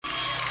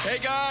Hey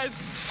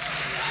guys,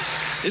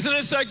 isn't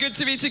it so good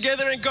to be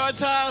together in God's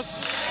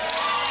house?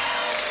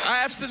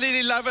 I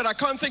absolutely love it. I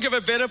can't think of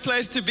a better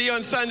place to be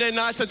on Sunday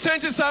night. So turn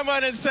to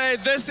someone and say,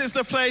 this is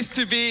the place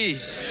to be.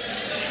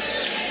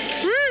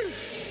 Woo!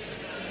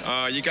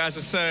 Oh, you guys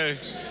are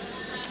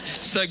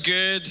so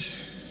good.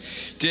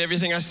 Do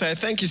everything I say.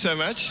 Thank you so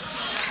much.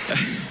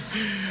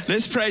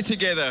 Let's pray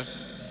together.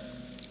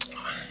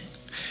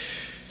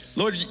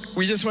 Lord,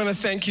 we just want to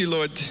thank you,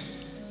 Lord,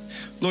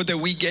 that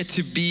we get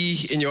to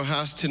be in your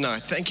house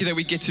tonight. Thank you that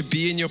we get to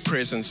be in your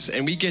presence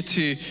and we get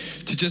to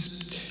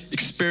just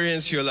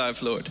experience your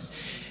love, Lord.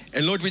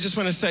 And Lord, we just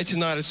want to say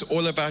tonight, it's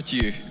all about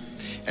you.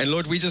 And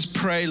Lord, we just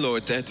pray,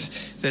 Lord,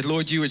 that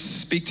Lord, you would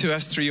speak to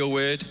us through your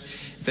word,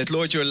 that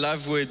Lord, your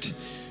love would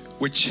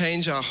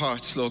change our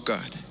hearts, Lord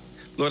God.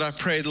 Lord, I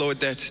pray,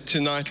 Lord, that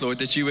tonight, Lord,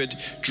 that you would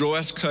draw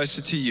us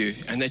closer to you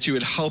and that you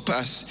would help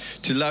us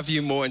to love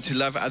you more and to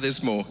love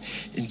others more.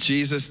 In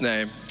Jesus'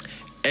 name,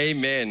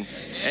 amen.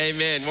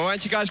 Amen. Well, why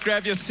don't you guys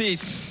grab your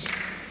seats?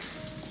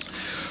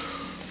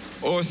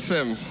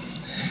 Awesome.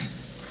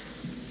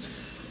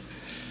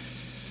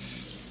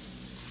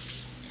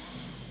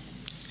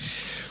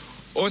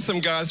 Awesome,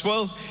 guys.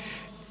 Well,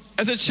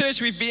 as a church,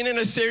 we've been in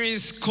a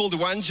series called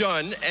 1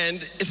 John,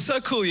 and it's so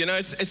cool, you know.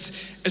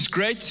 It's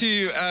great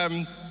to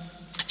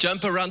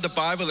jump around the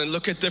Bible and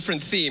look at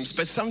different themes,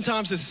 but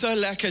sometimes it's so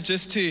lacquer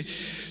just to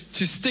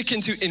stick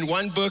in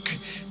one book,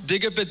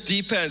 dig a bit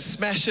deeper and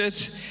smash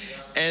it.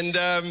 And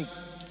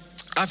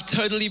I've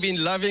totally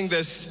been loving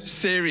this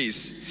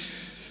series.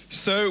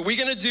 So we're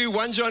going to do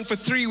 1 John for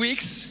 3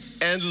 weeks.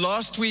 And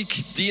last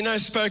week, Dino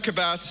spoke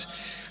about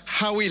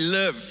how we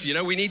live. You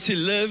know, we need to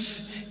live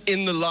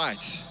in the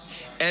light.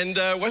 And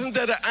wasn't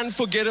that an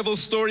unforgettable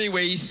story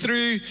where he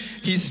threw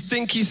his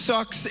stinky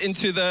socks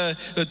into the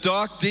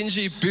dark,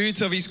 dingy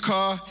boot of his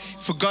car,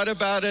 forgot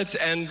about it,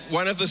 and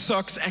one of the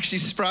socks actually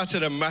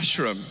sprouted a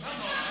mushroom.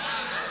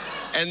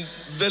 And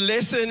the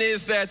lesson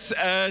is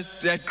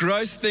that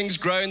gross things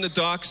grow in the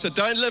dark. So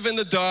don't live in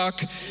the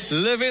dark,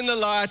 live in the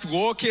light,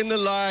 walk in the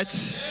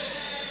light,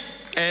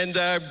 and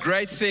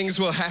great things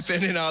will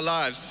happen in our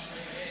lives.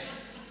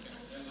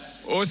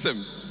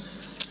 Awesome.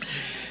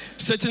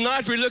 So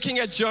tonight we're looking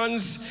at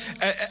John's,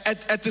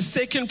 at the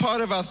second part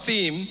of our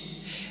theme,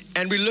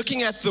 and we're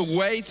looking at the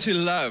way to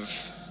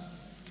love.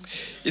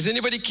 Is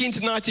anybody keen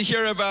tonight to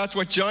hear about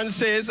what John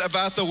says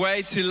about the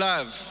way to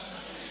love?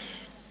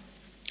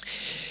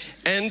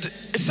 And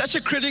it's such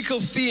a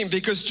critical theme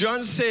because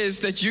John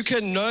says that you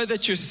can know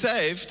that you're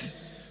saved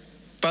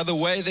by the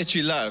way that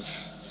you love.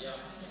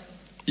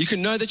 You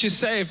can know that you're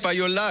saved by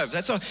your love.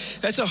 That's a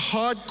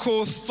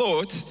hardcore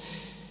thought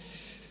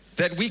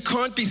that we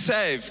can't be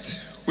saved.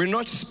 We're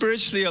not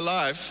spiritually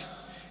alive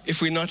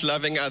if we're not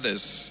loving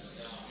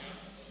others.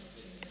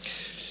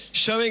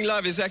 Showing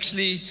love is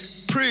actually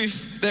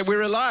proof that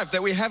we're alive,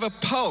 that we have a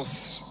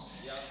pulse.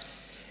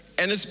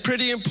 And it's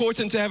pretty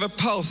important to have a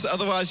pulse,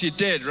 otherwise you're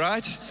dead,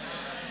 right?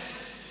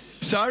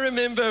 So I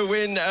remember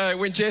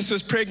when Jess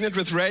was pregnant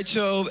with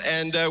Rachel,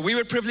 and we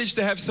were privileged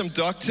to have some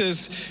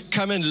doctors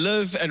come and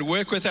live and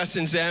work with us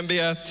in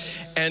Zambia.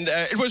 And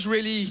it was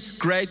really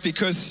great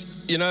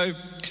because, you know,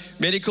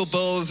 medical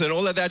bills and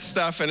all of that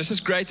stuff. And it's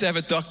just great to have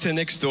a doctor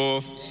next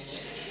door.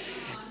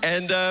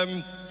 And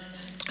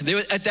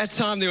at that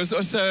time, there was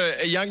also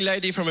a young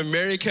lady from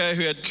America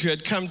who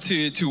had come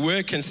to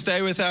work and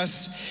stay with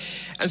us.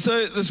 And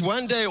so this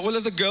one day, all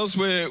of the girls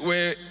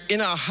were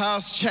in our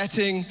house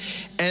chatting,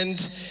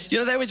 and, you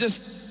know, they were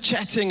just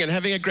chatting and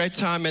having a great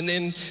time. And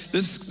then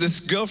this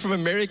girl from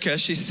America,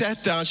 she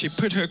sat down, she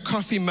put her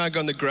coffee mug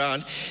on the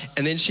ground,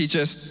 and then she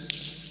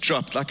just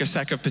dropped like a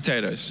sack of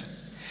potatoes.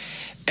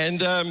 And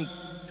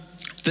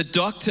the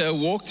doctor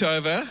walked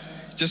over,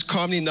 just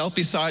calmly knelt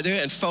beside her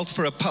and felt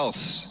for a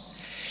pulse.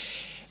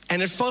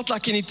 And it felt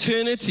like an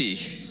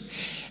eternity.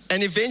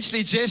 And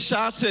eventually Jess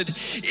shouted,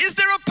 "Is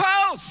there a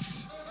pulse?"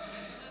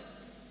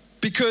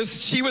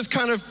 Because she was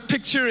kind of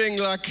picturing,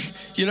 like,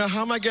 you know,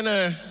 how am I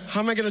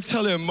gonna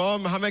tell her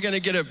mom? How am I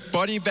gonna get her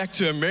body back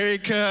to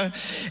America?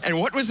 And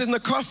what was in the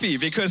coffee?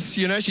 Because,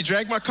 you know, she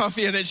drank my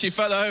coffee and then she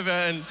fell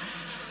over.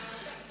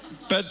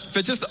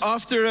 But just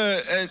after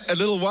a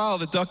little while,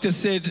 the doctor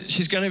said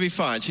she's gonna be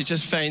fine. She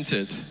just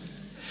fainted.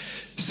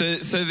 So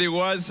there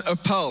was a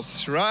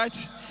pulse, right?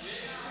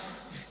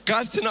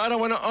 Guys, tonight I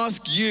want to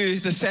ask you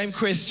the same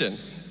question.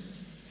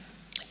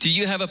 Do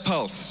you have a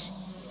pulse?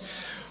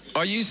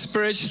 Are you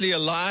spiritually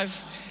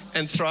alive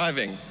and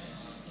thriving?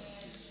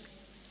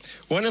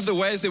 One of the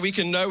ways that we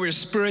can know we're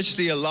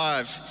spiritually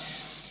alive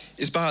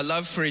is by our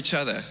love for each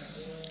other.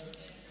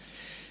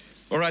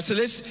 All right, so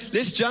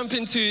let's jump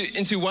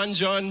into 1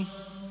 John.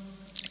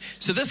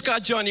 So this guy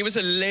John, he was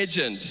a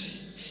legend.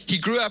 He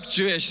grew up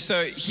Jewish,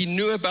 so he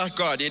knew about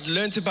God. He had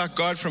learned about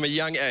God from a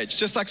young age.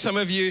 Just like some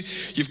of you,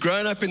 you've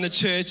grown up in the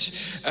church.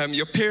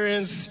 Your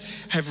parents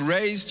have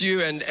raised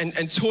you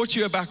and taught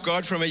you about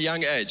God from a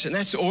young age, and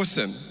that's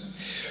awesome.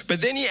 But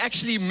then he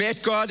actually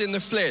met God in the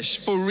flesh,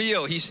 for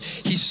real. He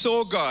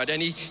saw God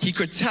and he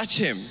could touch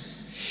him.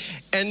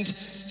 And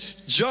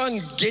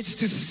John gets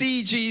to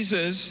see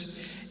Jesus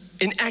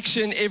in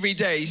action every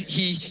day.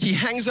 He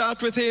hangs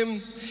out with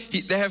him.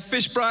 They have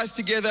fish fries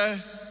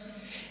together.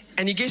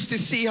 And he gets to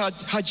see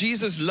how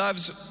Jesus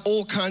loves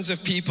all kinds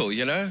of people,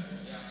 you know?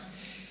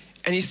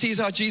 And he sees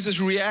how Jesus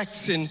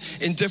reacts in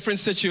different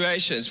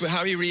situations,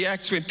 how he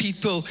reacts when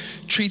people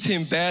treat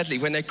him badly,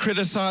 when they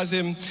criticize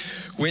him,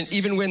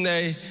 even when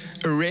they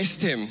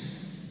arrest him.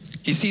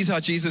 He sees how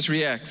Jesus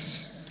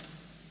reacts.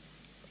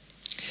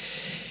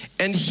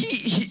 And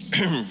he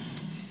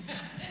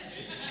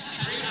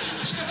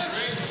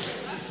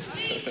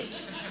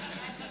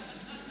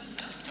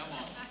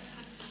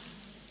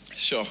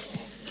Sure.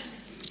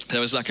 That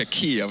was like a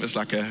key. I was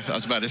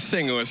about to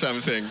sing or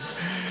something.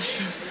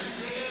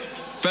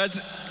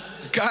 But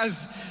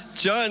guys,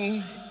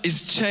 John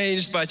is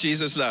changed by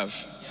Jesus' love.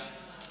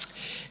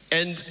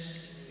 And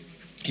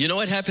you know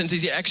what happens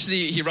is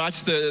he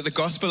writes the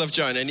Gospel of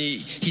John, and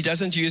he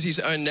doesn't use his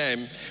own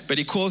name, but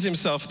he calls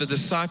himself the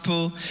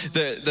disciple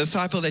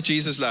that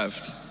Jesus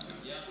loved.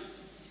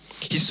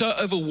 He's so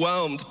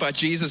overwhelmed by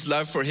Jesus'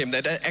 love for him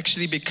that it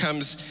actually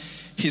becomes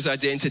his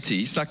identity.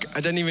 He's like,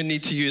 I don't even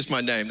need to use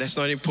my name. That's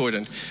not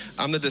important.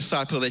 I'm the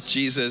disciple that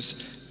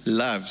Jesus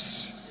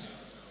loves.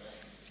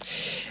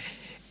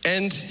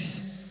 And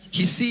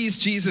he sees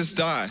Jesus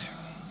die.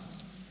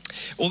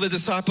 All the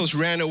disciples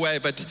ran away,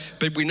 but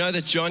we know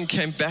that John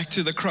came back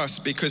to the cross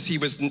because he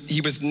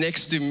was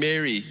next to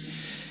Mary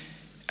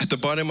at the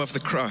bottom of the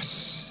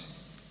cross.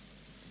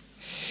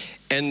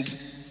 And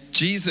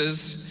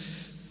Jesus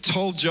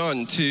told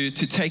John to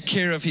take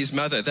care of his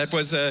mother. That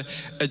was a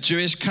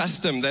Jewish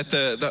custom that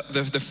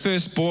the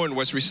firstborn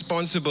was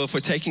responsible for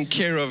taking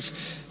care of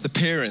the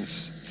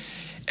parents.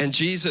 And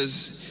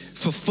Jesus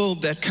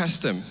fulfilled that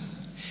custom.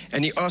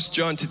 And he asked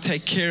John to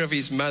take care of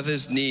his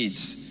mother's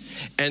needs.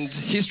 And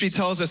history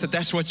tells us that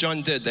that's what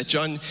John did, that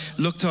John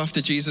looked after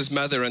Jesus'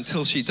 mother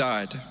until she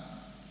died.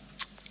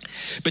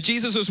 But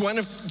John was one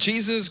of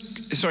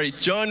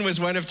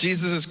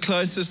Jesus'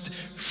 closest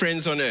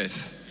friends on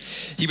earth.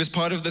 He was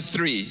part of the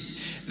three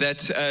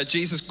that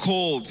Jesus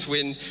called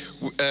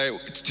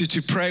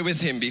to pray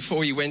with him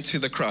before he went to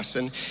the cross.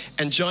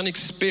 And John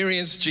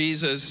experienced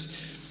Jesus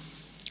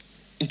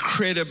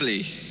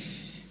incredibly.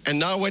 And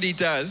now what he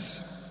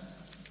does,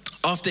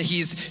 after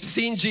he's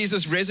seen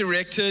Jesus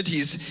resurrected,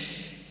 he's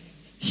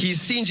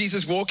seen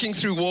Jesus walking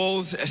through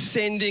walls,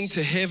 ascending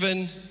to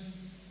heaven.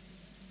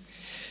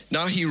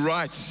 Now he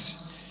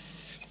writes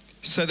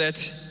so that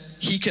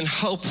he can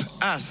help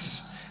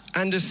us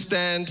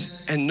understand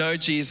and know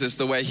Jesus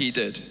the way he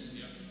did.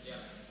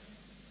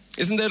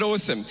 Isn't that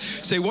awesome?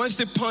 So he wants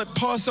to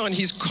pass on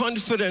his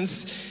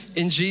confidence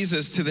in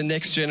Jesus to the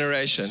next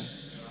generation.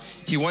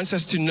 He wants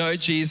us to know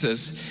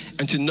Jesus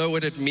and to know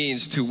what it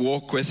means to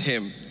walk with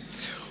him.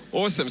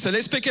 Awesome. So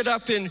let's pick it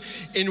up in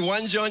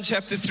 1 John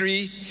chapter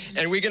 3,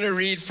 and we're going to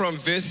read from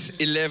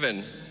verse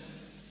 11.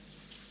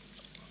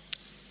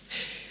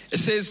 It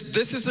says,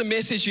 "This is the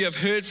message you have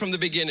heard from the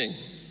beginning.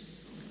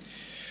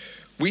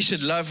 We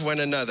should love one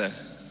another.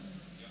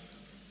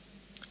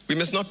 We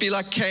must not be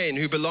like Cain,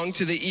 who belonged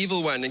to the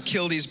evil one and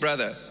killed his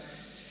brother.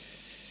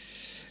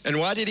 And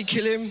why did he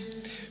kill him?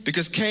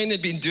 Because Cain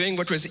had been doing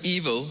what was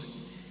evil,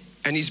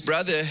 and his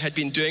brother had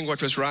been doing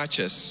what was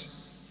righteous.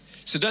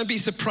 So don't be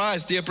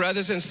surprised, dear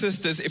brothers and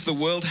sisters, if the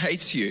world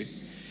hates you.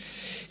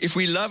 If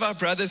we love our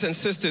brothers and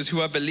sisters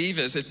who are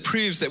believers, it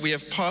proves that we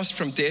have passed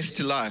from death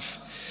to life.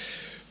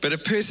 But a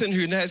person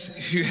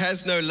who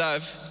has no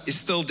love is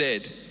still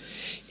dead.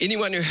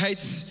 Anyone who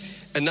hates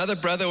another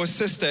brother or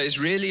sister is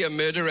really a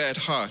murderer at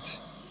heart.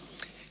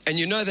 And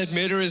you know that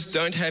murderers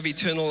don't have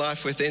eternal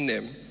life within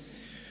them.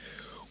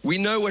 We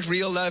know what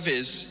real love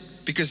is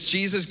because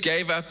Jesus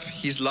gave up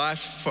his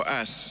life for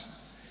us.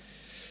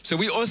 So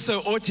we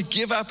also ought to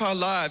give up our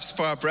lives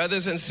for our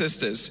brothers and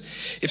sisters.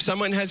 If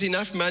someone has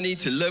enough money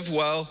to live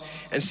well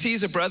and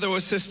sees a brother or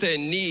sister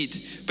in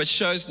need but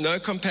shows no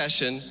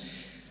compassion,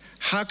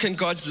 how can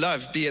God's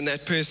love be in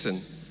that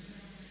person?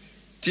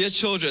 Dear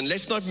children,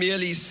 let's not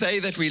merely say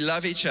that we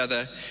love each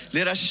other.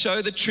 Let us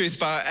show the truth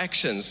by our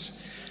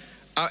actions.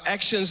 Our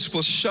actions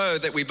will show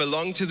that we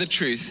belong to the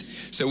truth,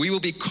 so we will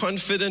be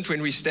confident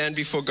when we stand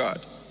before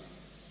God."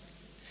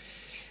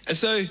 And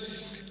so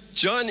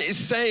John is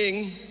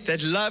saying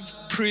that love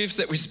proves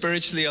that we're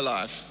spiritually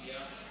alive.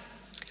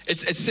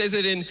 It says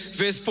it in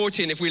verse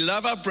 14. If we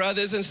love our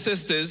brothers and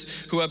sisters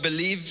who are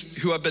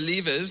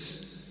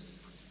believers,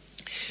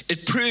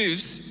 it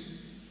proves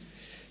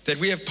that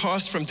we have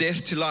passed from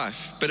death to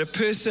life. But a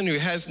person who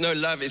has no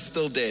love is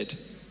still dead.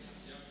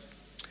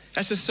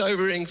 That's a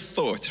sobering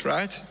thought,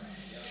 right?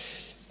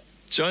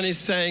 John is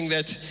saying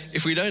that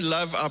if we don't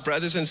love our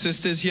brothers and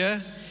sisters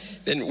here,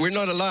 then we're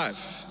not alive.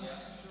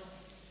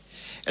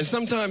 And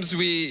sometimes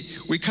we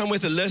come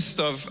with a list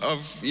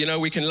of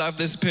we can love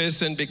this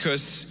person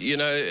because,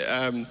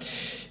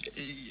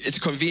 it's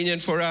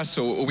convenient for us,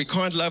 or we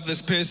can't love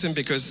this person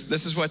because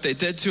this is what they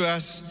did to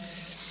us.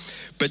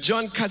 But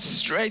John cuts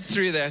straight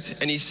through that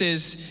and he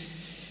says,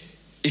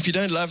 if you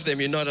don't love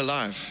them, you're not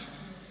alive.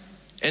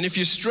 And if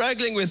you're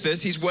struggling with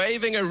this, he's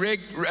waving a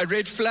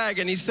red flag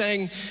and he's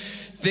saying,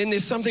 then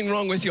there's something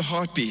wrong with your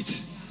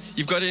heartbeat.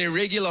 you've got an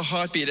irregular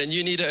heartbeat and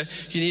you need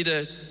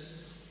to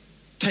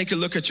take a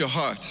look at your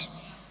heart.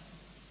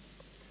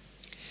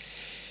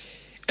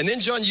 And then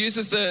John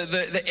uses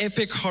the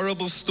epic,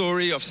 horrible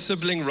story of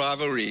sibling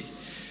rivalry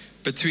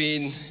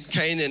between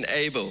Cain and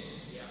Abel.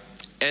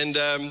 And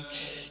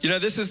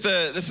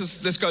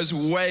this goes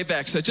way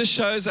back. So it just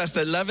shows us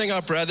that loving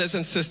our brothers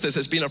and sisters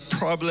has been a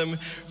problem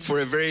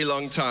for a very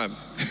long time.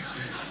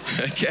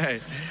 Okay.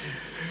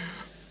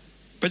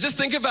 But just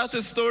think about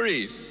this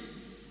story.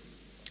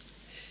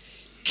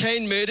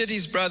 Cain murdered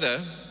his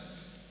brother,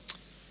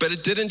 but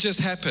it didn't just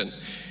happen.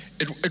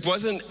 It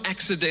wasn't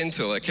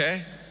accidental,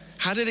 okay?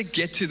 How did it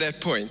get to that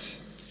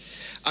point?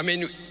 I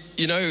mean,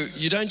 you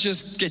don't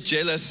just get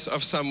jealous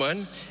of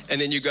someone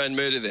and then you go and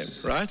murder them,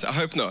 right? I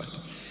hope not.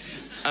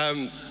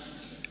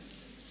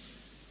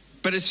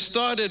 But it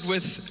started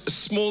with a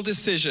small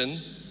decision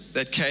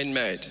that Cain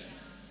made.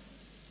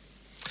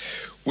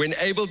 When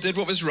Abel did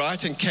what was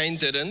right and Cain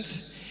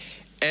didn't,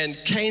 and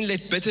Cain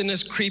let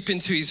bitterness creep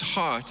into his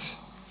heart,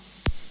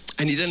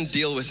 and he didn't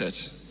deal with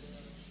it.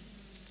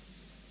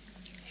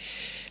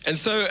 And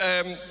so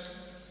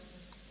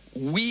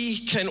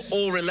we can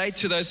all relate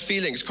to those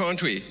feelings,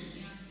 can't we?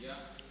 Yeah.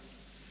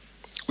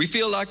 We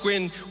feel like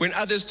when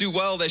others do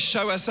well, they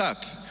show us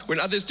up. When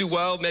others do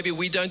well, maybe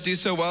we don't do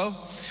so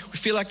well. We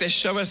feel like they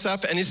show us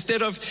up, and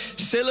instead of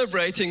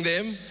celebrating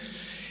them,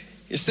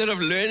 instead of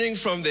learning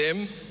from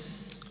them,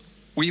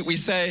 we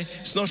say,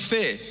 it's not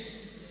fair.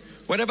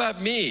 What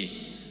about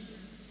me?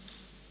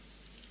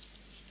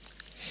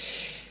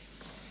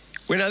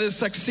 When others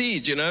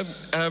succeed,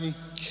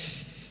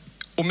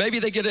 or maybe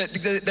they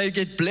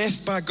get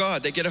blessed by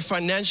God, they get a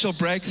financial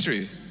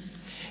breakthrough,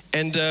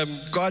 and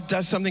God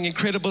does something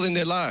incredible in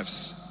their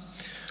lives.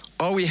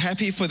 Are we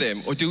happy for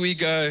them, or do we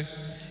go,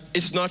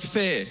 it's not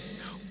fair?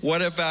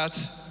 What about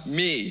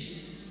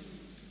me?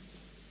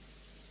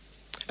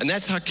 And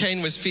that's how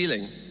Cain was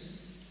feeling.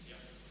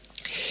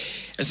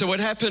 And so what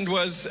happened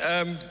was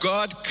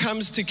God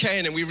comes to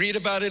Cain, and we read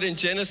about it in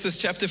Genesis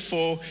chapter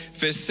 4,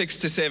 verse 6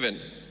 to 7.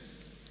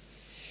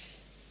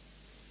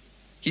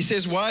 He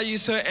says, "Why are you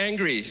so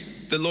angry?"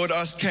 The Lord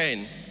asked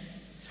Cain.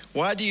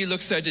 "Why do you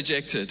look so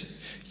dejected?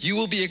 You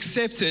will be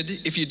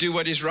accepted if you do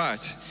what is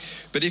right.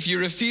 But if you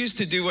refuse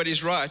to do what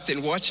is right,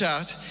 then watch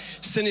out.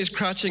 Sin is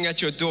crouching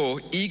at your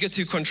door, eager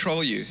to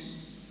control you.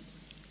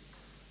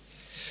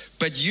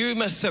 But you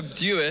must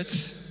subdue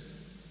it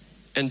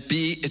and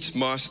be its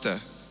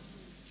master."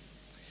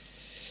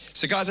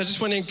 So guys, I just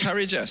want to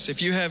encourage us.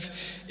 If you have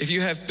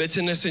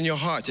bitterness in your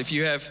heart, if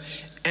you have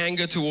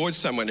anger towards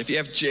someone, if you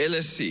have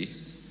jealousy,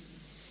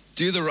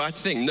 do the right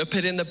thing. Nip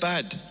it in the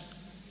bud.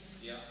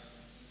 Yeah.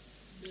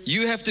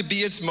 You have to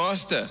be its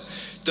master.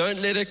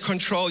 Don't let it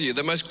control you.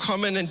 The most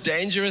common and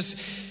dangerous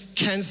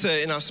cancer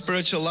in our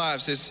spiritual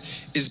lives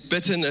is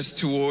bitterness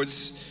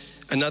towards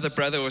another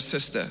brother or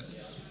sister.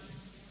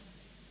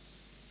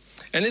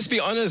 And let's be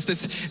honest,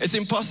 it's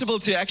impossible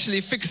to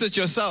actually fix it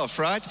yourself,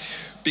 right?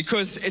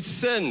 Because it's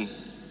sin.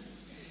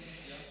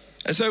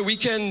 And so we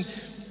can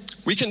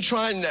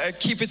try and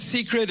keep it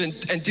secret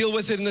and deal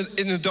with it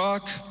in the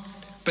dark,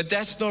 but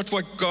that's not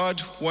what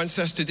God wants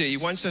us to do. He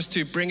wants us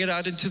to bring it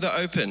out into the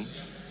open.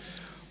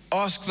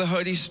 Ask the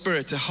Holy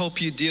Spirit to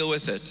help you deal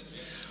with it.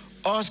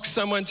 Ask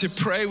someone to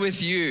pray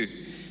with you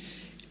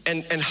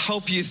and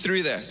help you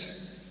through that.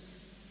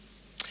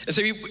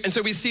 And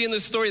so we see in the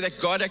story that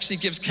God actually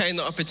gives Cain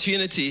the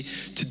opportunity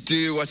to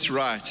do what's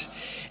right.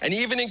 And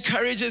he even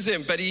encourages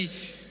him, but he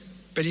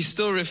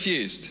still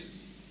refused.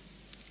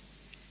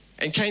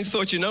 And Cain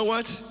thought, you know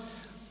what?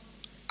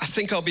 I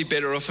think I'll be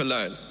better off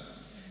alone.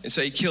 And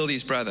so he killed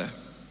his brother.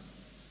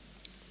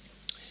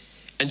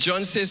 And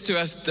John says to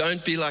us,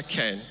 don't be like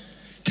Cain.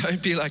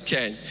 Don't be like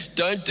Cain.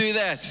 Don't do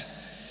that.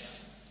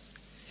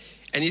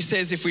 And he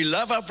says, if we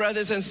love our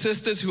brothers and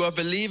sisters who are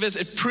believers,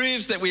 it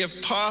proves that we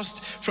have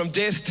passed from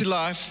death to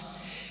life,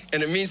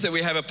 and it means that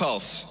we have a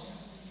pulse.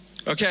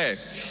 Okay.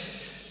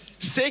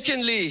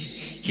 Secondly,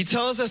 he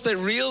tells us that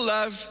real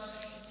love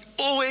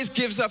always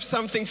gives up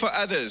something for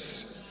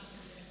others.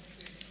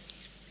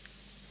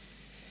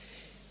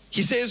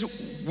 He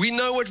says, we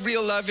know what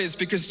real love is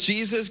because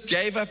Jesus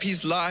gave up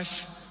his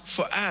life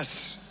for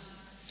us.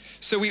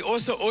 So we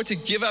also ought to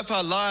give up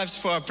our lives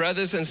for our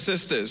brothers and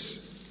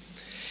sisters.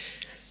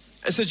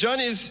 And so John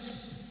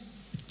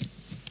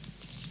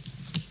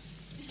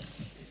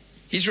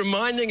he's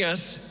reminding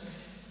us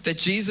that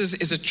Jesus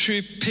is a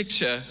true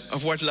picture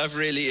of what love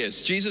really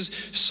is. Jesus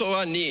saw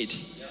our need.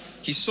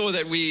 He saw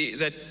that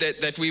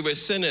we were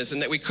sinners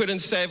and that we couldn't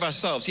save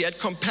ourselves. He had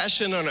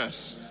compassion on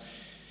us.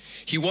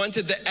 He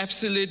wanted the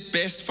absolute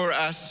best for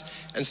us,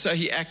 and so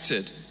he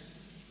acted.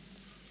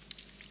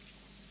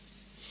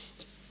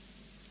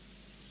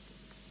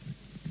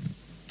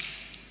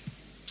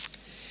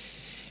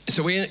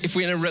 So if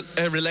we're in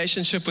a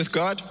relationship with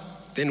God,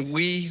 then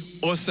we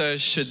also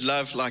should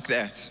love like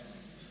that.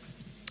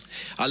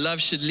 Our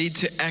love should lead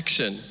to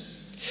action.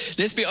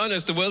 Let's be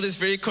honest, the world is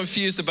very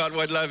confused about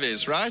what love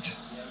is, right?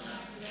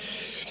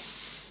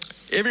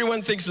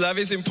 Everyone thinks love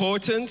is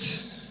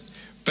important,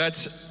 but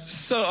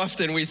so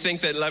often we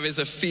think that love is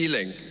a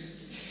feeling.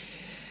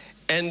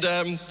 And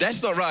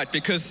that's not right,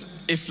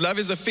 because if love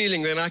is a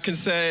feeling, then I can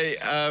say,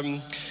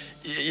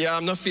 yeah,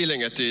 I'm not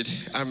feeling it, dude.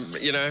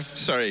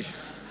 Sorry,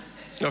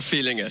 not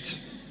feeling it.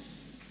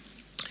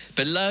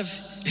 But love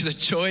is a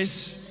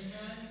choice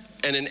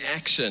and an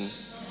action.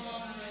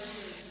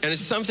 And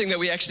it's something that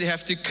we actually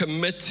have to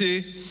commit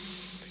to.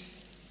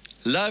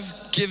 Love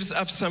gives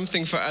up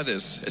something for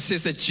others. It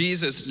says that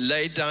Jesus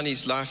laid down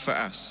his life for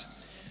us.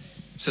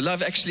 So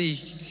love actually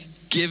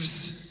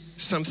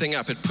gives something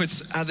up. It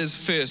puts others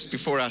first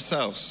before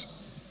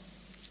ourselves.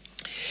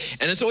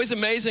 And it's always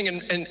amazing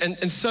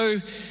and so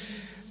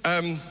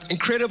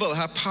incredible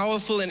how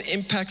powerful and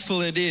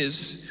impactful it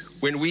is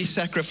when we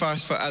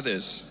sacrifice for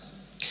others.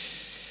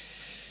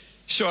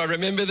 Sure, I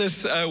remember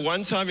this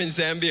one time in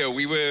Zambia.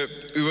 We were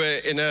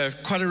in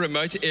quite a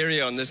remote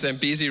area on the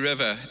Zambezi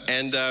River,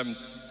 and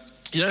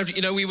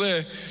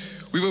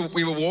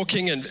we were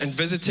walking and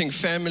visiting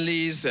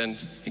families and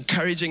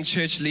encouraging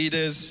church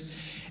leaders,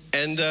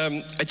 and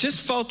it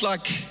just felt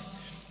like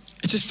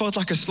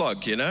a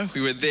slog.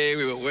 We were there,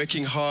 we were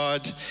working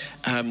hard,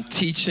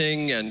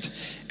 teaching and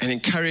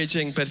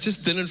encouraging, but it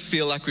just didn't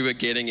feel like we were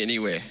getting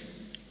anywhere.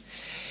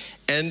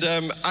 And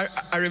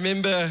I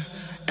remember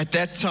at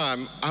that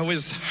time I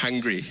was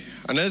hungry.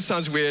 I know it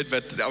sounds weird,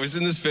 but I was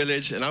in this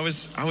village and I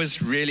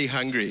was really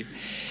hungry.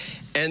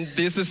 And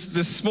there's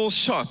this small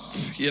shop,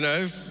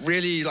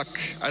 really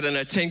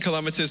 10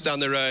 kilometers down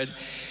the road.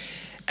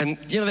 And,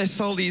 they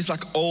sell these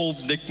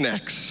old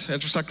knickknacks.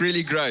 It was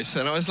really gross.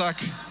 And I was like,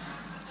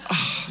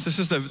 oh,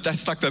 that's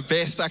the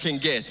best I can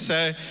get.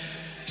 So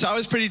I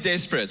was pretty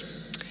desperate.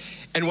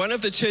 And one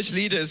of the church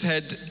leaders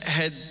had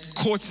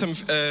caught some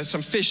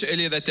fish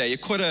earlier that day. He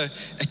caught a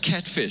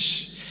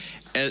catfish.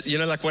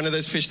 One of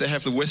those fish that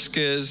have the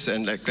whiskers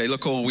and they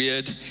look all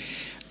weird.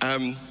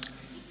 And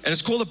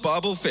it's called a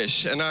barbel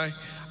fish. And I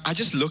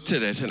just looked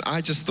at it and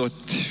I just thought,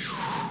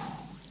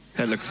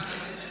 that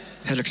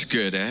looks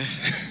good, eh?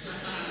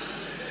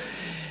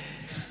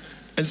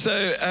 And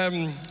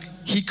so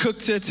he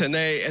cooked it and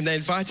they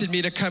invited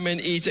me to come and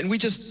eat. And we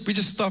just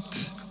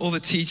stopped all the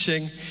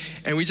teaching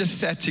and we just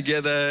sat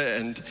together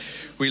and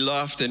we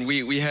laughed and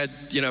we had,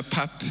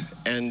 pap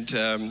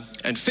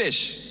and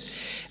fish.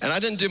 And I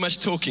didn't do much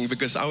talking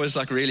because I was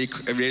really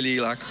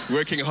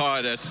working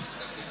hard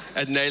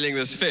at nailing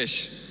this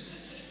fish.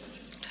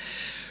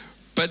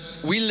 But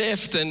we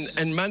left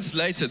and months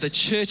later, the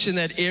church in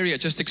that area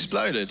just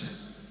exploded.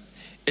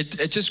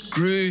 It just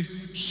grew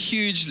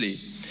hugely.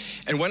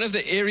 And one of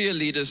the area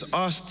leaders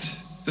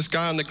asked this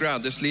guy on the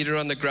ground, this leader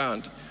on the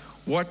ground,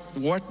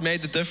 what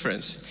made the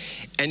difference?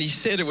 And he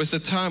said it was the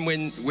time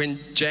when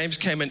James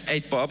came and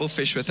ate barbel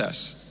fish with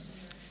us.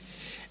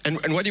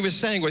 And what he was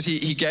saying was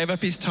he gave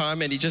up his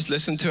time and he just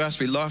listened to us.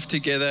 We laughed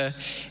together,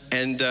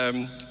 and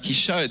he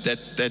showed that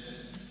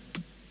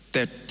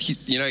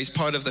he's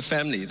part of the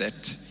family.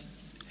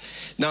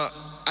 Now,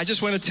 I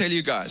just want to tell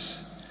you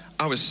guys,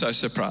 I was so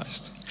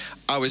surprised.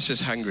 I was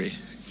just hungry.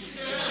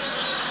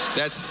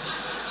 That's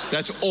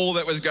all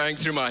that was going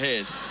through my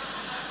head.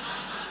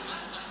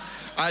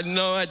 I had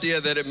no idea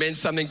that it meant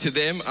something to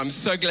them. I'm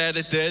so glad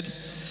it did.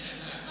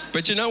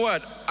 But you know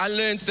what? I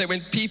learned that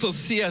when people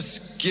see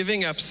us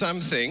giving up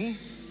something,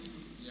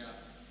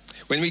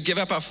 when we give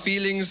up our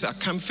feelings, our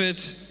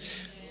comfort,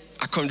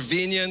 our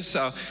convenience,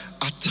 our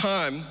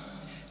time,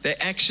 they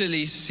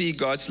actually see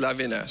God's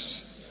love in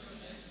us.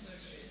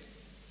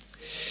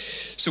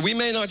 So we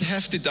may not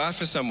have to die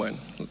for someone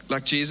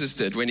like Jesus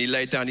did when he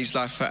laid down his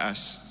life for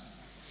us.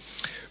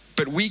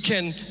 But we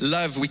can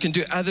love, we can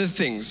do other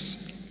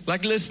things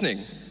like listening.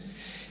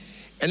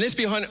 And let's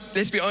be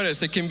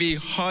honest, it can be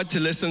hard to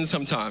listen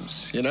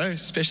sometimes,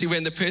 especially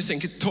when the person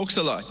talks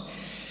a lot.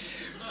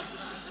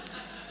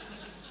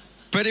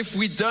 But if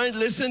we don't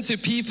listen to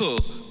people,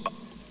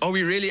 are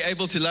we really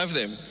able to love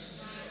them?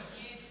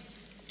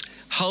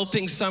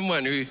 Helping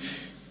someone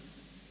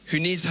who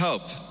needs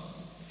help.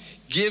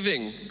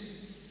 Giving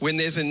when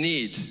there's a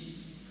need.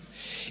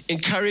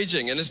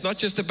 Encouraging, and it's not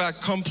just about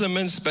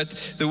compliments, but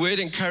the word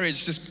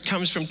encourage just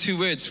comes from two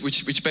words,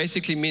 which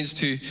basically means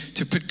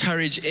to put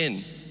courage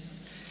in.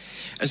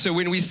 And so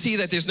when we see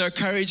that there's no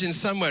courage in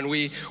someone,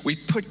 we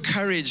put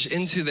courage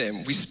into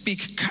them. We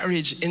speak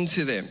courage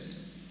into them.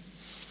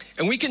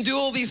 And we can do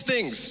all these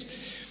things.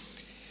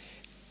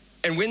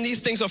 And when these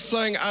things are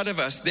flowing out of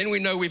us, then we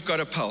know we've got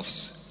a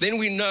pulse. Then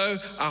we know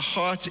our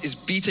heart is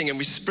beating and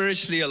we're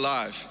spiritually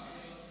alive.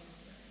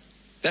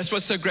 That's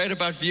what's so great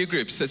about View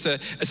Groups. It's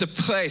a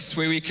place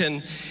where we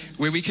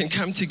can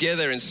come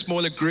together in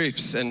smaller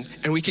groups and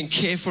we can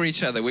care for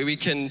each other, where we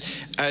can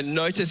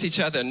notice each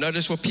other,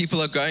 notice what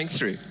people are going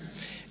through,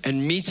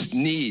 and meet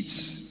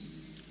needs.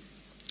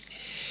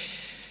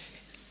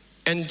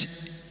 And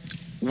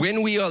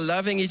when we are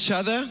loving each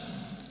other,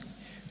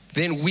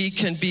 then we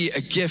can be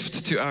a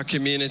gift to our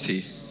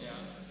community.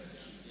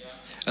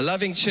 A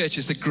loving church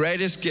is the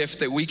greatest gift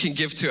that we can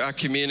give to our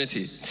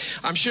community.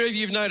 I'm sure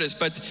you've noticed,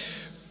 but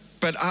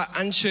our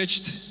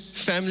unchurched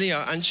family,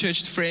 our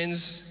unchurched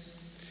friends,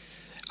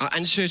 our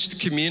unchurched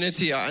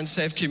community, our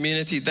unsaved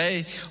community,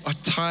 they are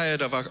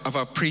tired of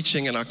our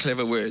preaching and our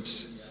clever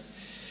words.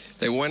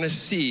 They want to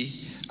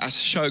see us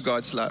show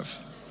God's love.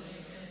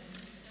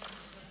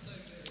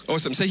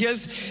 Awesome. So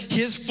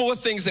here's 4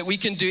 things that we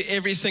can do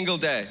every single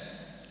day.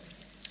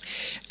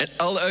 And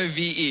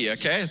LOVE,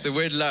 okay? The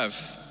word love.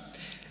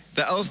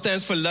 The L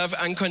stands for love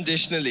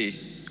unconditionally.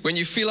 When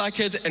you feel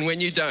like it and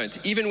when you don't.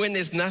 Even when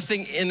there's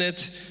nothing in it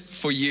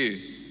for you.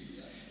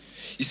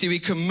 You see, we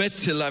commit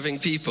to loving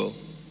people.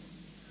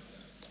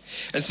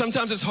 And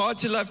sometimes it's hard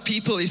to love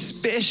people,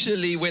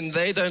 especially when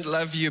they don't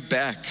love you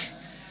back.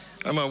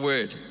 Oh my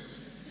word.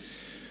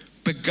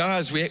 But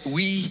guys,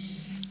 we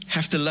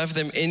have to love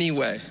them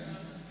anyway.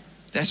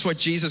 That's what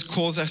Jesus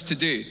calls us to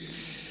do.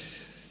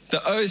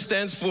 The O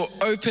stands for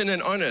open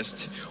and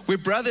honest. We're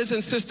brothers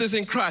and sisters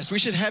in Christ. We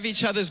should have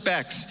each other's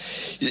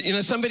backs. You know,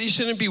 somebody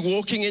shouldn't be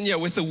walking in here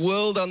with the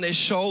world on their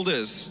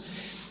shoulders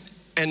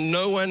and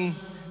no one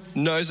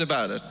knows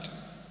about it.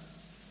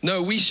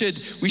 No, we should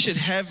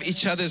have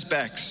each other's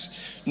backs.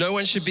 No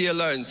one should be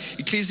alone.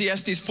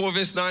 Ecclesiastes 4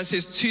 verse 9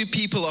 says, 2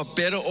 people are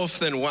better off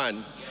than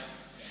one,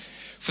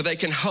 for they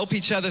can help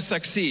each other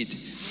succeed.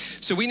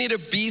 So we need to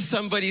be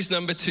somebody's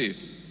number 2.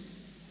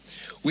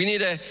 We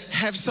need to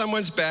have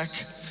someone's back.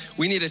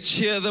 We need to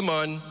cheer them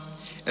on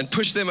and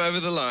push them over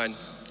the line.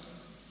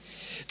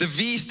 The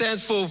V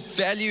stands for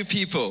value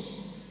people.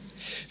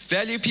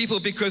 Value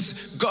people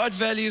because God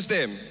values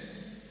them.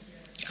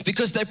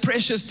 Because they're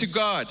precious to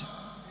God.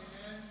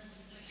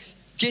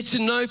 Get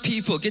to know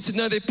people. Get to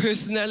know their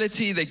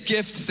personality, their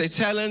gifts, their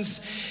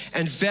talents,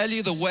 and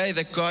value the way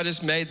that God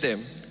has made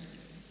them.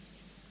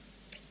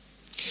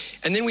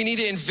 And then we need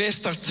to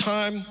invest our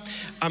time,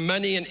 our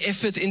money, and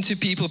effort into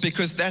people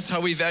because that's how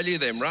we value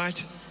them,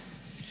 right?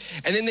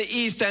 And then the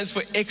E stands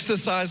for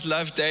exercise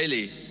love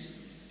daily.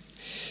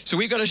 So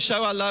we've got to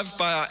show our love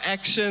by our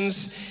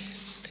actions,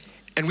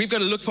 and we've got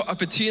to look for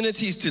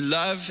opportunities to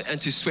love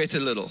and to sweat a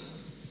little.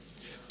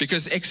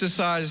 Because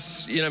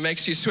exercise, you know,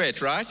 makes you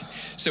sweat, right?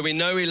 So we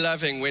know we're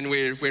loving when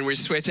we're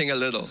sweating a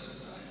little.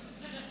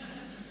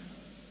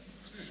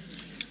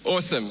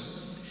 Awesome.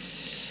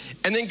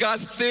 And then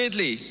guys,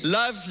 thirdly,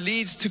 love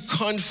leads to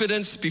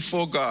confidence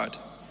before God.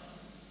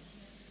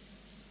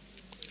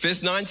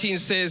 Verse 19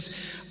 says,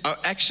 our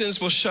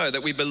actions will show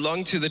that we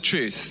belong to the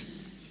truth.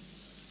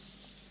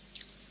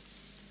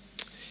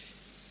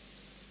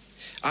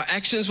 Our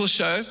actions will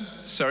show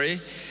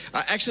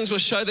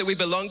that we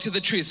belong to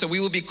the truth, so we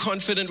will be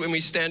confident when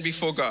we stand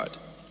before God.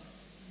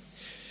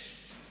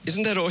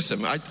 Isn't that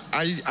awesome?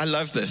 I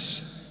love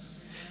this.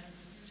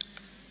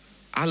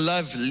 Our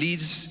love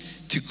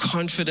leads to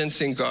confidence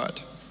in God.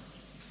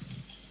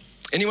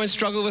 Anyone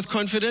struggle with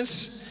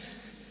confidence?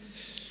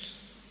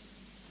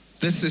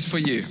 This is for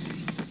you.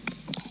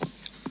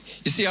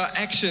 You see, our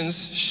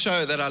actions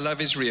show that our love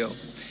is real.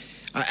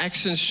 Our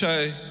actions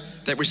show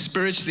that we're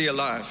spiritually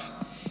alive,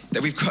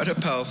 that we've got a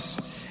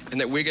pulse, and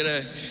that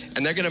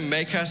they're gonna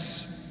make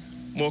us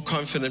more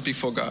confident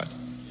before God.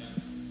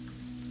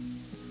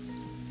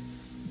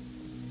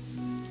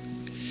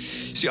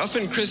 See,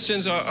 often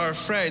Christians are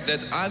afraid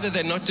that either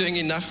they're not doing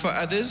enough for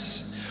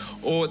others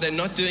or they're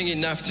not doing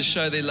enough to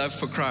show their love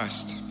for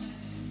Christ.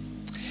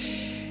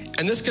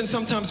 And this can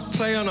sometimes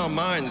play on our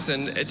minds,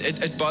 and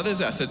it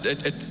bothers us.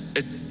 It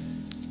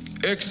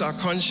irks our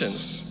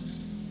conscience.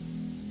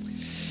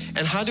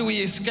 And how do we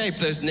escape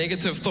those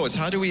negative thoughts?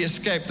 How do we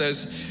escape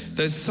those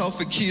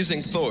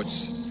self-accusing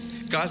thoughts?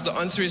 Guys, the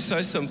answer is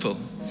so simple.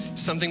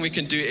 Something we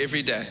can do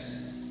every day.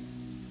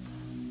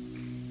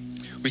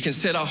 We can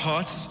set our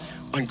hearts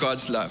on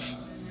God's love.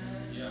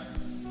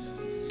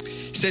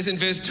 He says in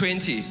verse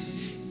 20,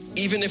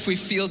 even if we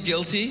feel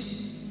guilty,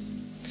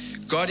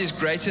 God is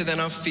greater than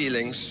our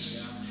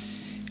feelings,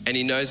 and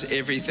He knows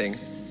everything.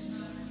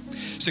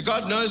 So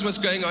God knows what's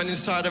going on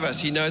inside of us.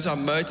 He knows our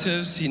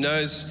motives. He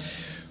knows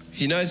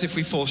if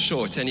we fall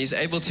short, and He's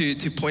able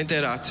to point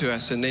that out to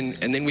us, and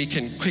then we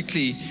can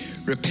quickly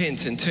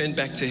repent and turn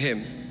back to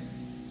Him.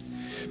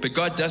 But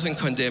God doesn't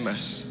condemn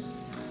us.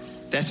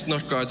 That's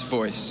not God's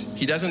voice.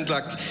 He doesn't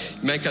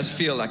make us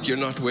feel like you're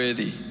not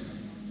worthy.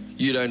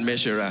 You don't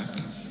measure up.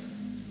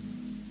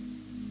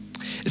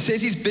 It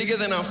says He's bigger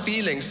than our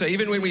feelings. So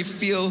even when we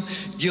feel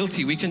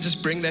guilty, we can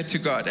just bring that to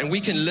God. And we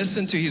can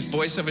listen to His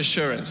voice of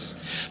assurance,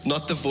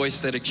 not the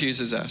voice that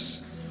accuses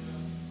us.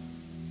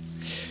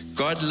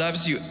 God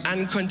loves you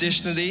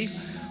unconditionally,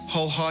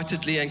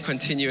 wholeheartedly, and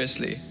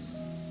continuously.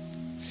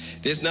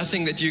 There's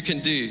nothing that you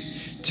can do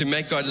to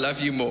make God love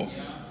you more.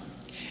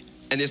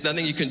 And there's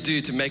nothing you can do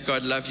to make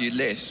God love you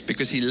less,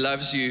 because He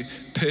loves you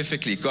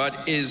perfectly. God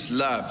is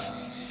love,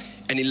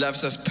 and He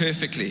loves us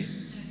perfectly.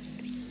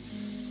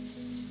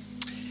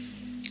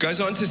 He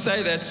goes on to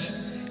say that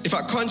if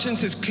our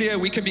conscience is clear,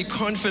 we can be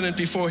confident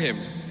before Him.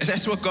 And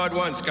that's what God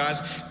wants,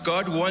 guys.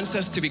 God wants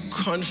us to be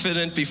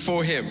confident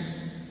before Him.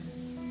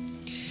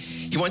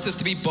 He wants us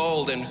to be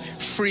bold and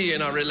free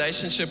in our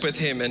relationship with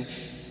Him. And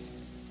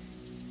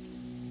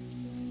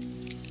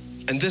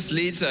this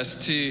leads us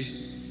to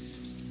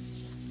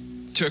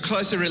a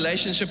closer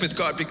relationship with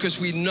God, because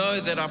we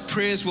know that our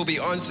prayers will be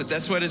answered.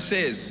 That's what it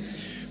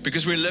says.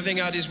 Because we're living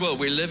out His will.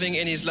 We're living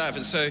in His love.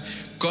 And so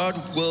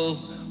God will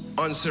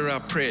answer our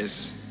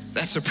prayers.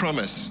 That's a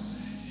promise.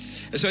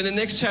 And so in the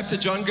next chapter,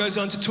 John goes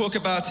on to talk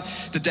about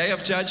the day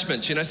of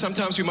judgment. You know,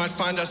 sometimes we might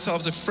find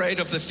ourselves afraid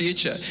of the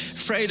future,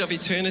 afraid of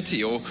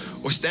eternity, or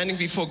standing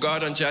before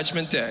God on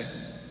Judgment Day.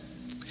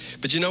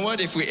 But you know what?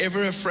 If we're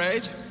ever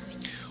afraid,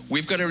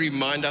 we've got to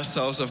remind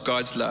ourselves of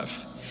God's love.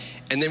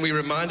 And then we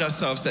remind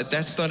ourselves that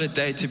that's not a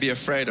day to be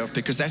afraid of,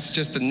 because that's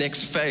just the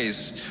next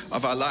phase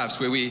of our lives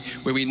where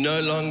we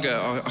no longer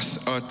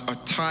are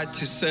tied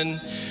to sin,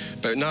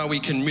 but now we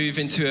can move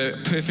into a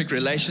perfect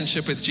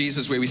relationship with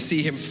Jesus where we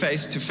see him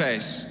face to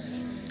face.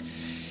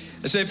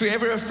 And so if we're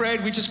ever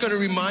afraid, we just got to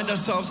remind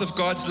ourselves of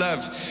God's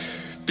love,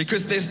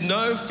 because there's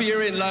no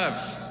fear in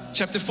love.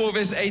 Chapter 4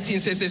 verse 18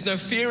 says there's no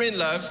fear in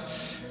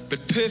love,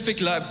 but perfect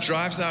love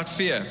drives out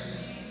fear.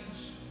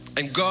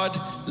 And God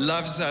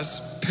loves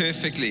us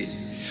perfectly.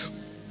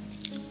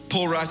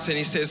 Paul writes and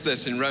he says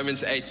this in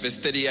Romans 8 verse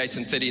 38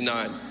 and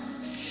 39.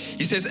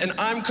 He says, and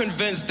I'm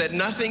convinced that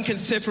nothing can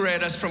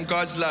separate us from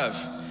God's love.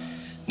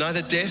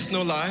 Neither death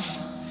nor life,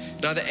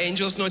 neither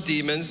angels nor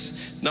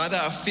demons, neither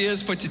our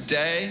fears for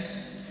today,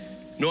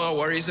 nor our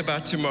worries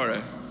about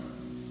tomorrow.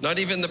 Not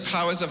even the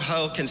powers of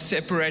hell can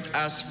separate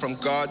us from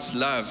God's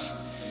love.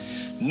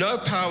 No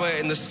power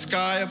in the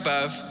sky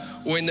above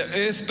or in the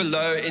earth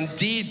below,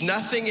 indeed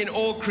nothing in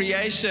all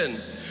creation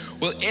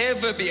will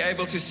ever be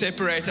able to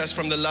separate us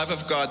from the love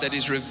of God that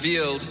is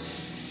revealed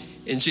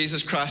in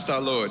Jesus Christ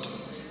our Lord.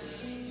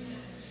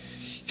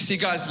 You see,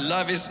 guys,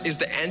 love is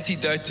the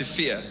antidote to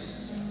fear.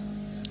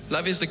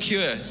 Love is the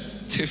cure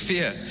to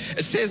fear.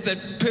 It says that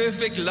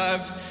perfect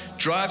love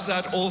drives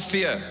out all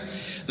fear.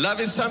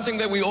 Love is something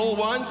that we all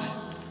want,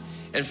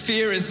 and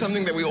fear is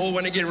something that we all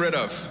want to get rid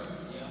of.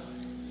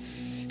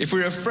 If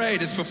we're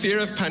afraid, it's for fear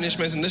of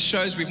punishment, and this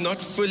shows we've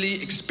not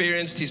fully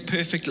experienced his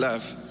perfect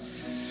love.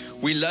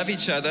 We love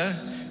each other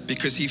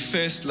because he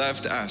first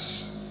loved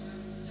us.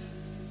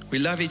 We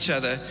love each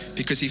other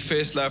because he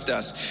first loved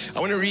us. I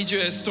want to read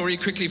you a story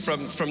quickly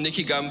from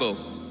Nicky Gumbel.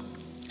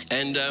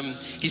 And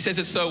he says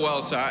it so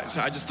well, so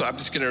I just thought I'm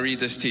just going to read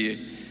this to you.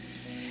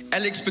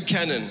 Alex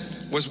Buchanan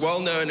was well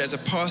known as a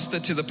pastor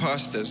to the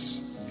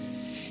pastors.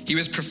 He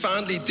was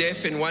profoundly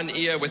deaf in one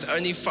ear with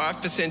only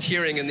 5%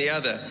 hearing in the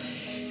other.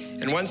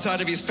 And one side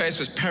of his face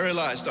was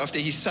paralyzed after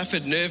he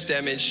suffered nerve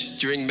damage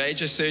during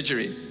major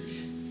surgery.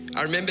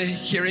 I remember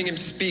hearing him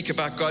speak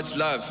about God's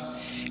love,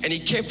 and he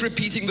kept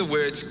repeating the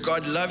words,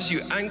 God loves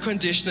you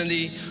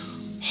unconditionally,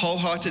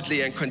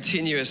 wholeheartedly, and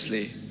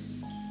continuously.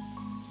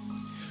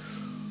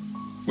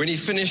 When he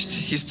finished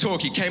his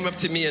talk, he came up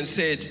to me and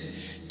said,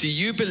 do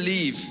you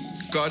believe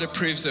God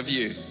approves of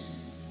you?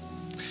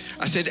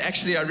 I said,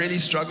 actually, I really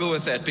struggle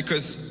with that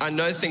because I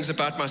know things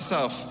about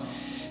myself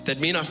that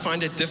mean I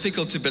find it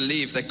difficult to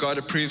believe that God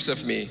approves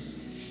of me.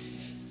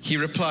 He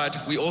replied,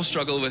 we all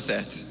struggle with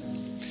that.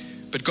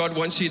 But God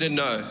wants you to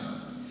know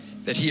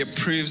that he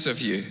approves of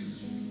you.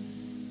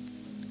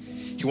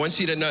 He wants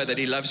you to know that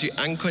he loves you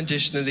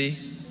unconditionally,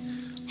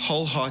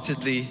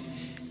 wholeheartedly,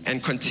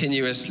 and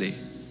continuously.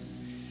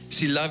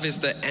 See, love is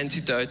the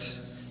antidote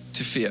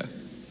to fear.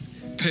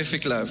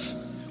 Perfect love.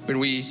 When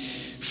we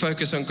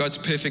focus on God's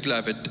perfect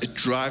love, it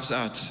drives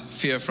out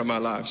fear from our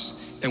lives,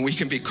 and we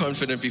can be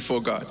confident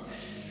before God.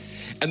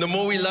 And the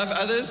more we love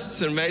others, it's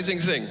an amazing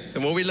thing.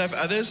 The more we love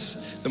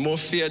others, the more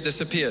fear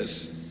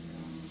disappears.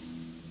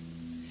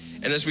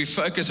 And as we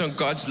focus on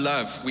God's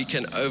love, we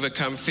can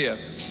overcome fear.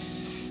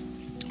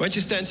 Why don't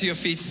you stand to your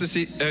feet,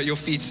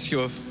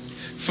 your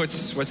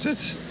foots, what's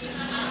it?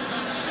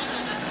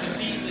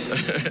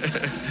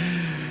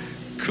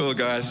 Cool,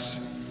 guys.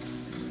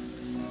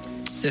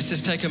 Let's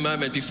just take a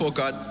moment before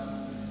God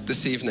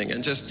this evening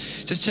and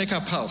just check our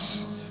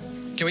pulse.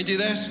 Can we do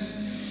that?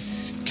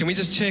 Can we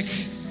just check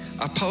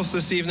our pulse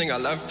this evening, our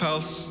love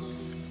pulse?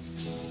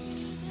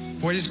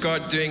 What is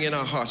God doing in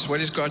our hearts?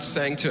 What is God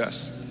saying to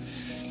us?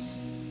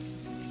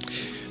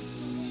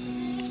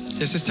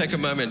 Let's just take a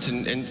moment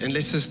and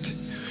let's just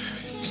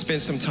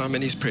spend some time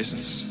in his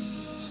presence.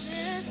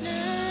 There's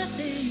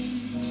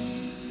nothing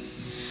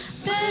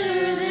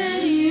better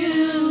than you.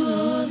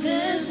 Oh,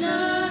 there's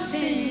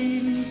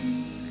nothing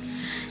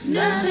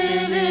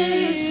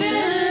is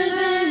better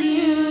than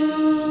you.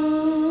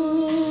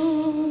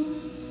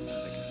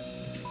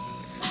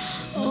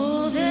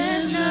 Oh,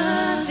 there's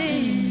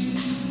nothing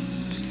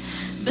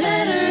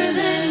better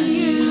than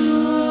you.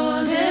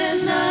 Oh,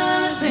 there's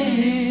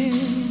nothing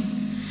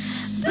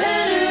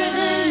better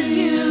than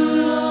you.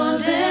 Oh,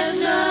 there's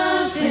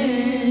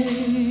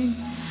nothing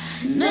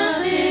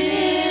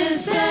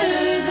is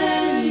better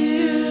than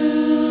you.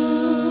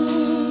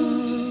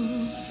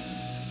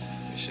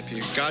 Worship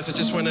you. Guys, I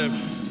just want to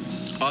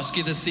ask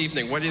you this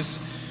evening, what is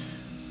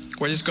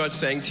God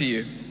saying to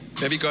you?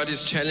 Maybe God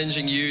is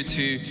challenging you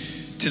to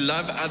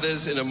love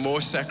others in a more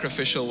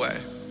sacrificial way.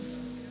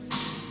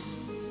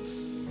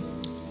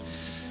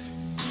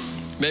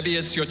 Maybe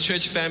it's your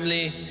church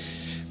family,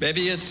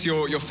 maybe it's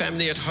your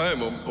family at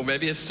home, or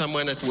maybe it's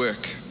someone at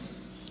work.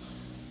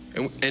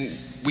 And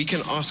we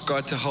can ask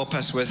God to help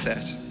us with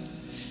that.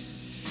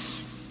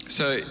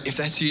 So if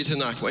that's you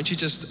tonight, won't you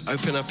just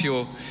open up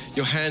your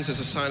hands as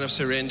a sign of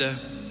surrender?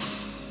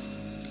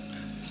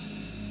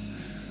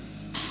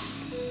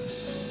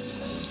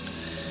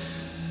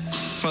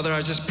 Father,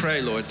 I just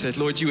pray, Lord, that,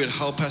 Lord, you would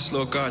help us,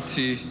 Lord God,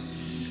 to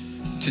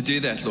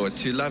do that, Lord,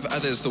 to love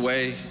others the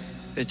way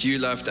that you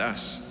loved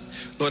us.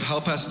 Lord,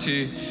 help us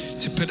to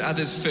put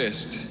others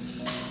first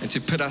and to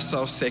put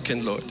ourselves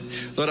second, Lord.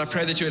 Lord, I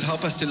pray that you would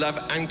help us to love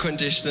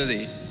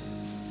unconditionally.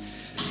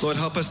 Lord,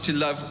 help us to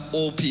love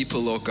all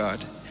people, Lord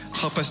God.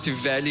 Help us to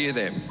value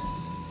them.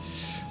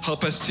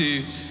 Help us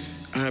to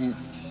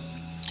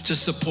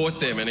support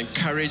them and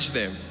encourage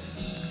them.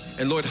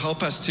 And Lord,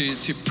 help us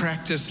to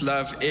practice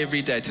love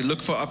every day, to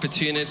look for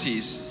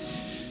opportunities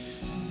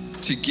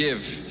to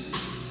give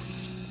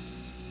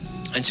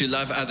and to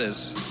love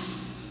others.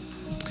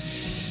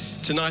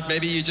 Tonight,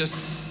 maybe you're just,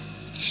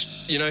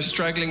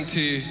 struggling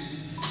to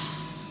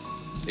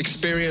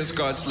experience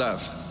God's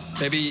love.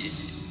 Maybe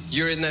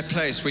you're in that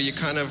place where you're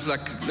kind of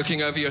like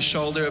looking over your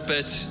shoulder a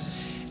bit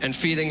and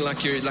feeling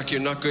like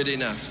you're not good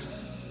enough.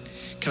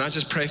 Can I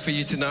just pray for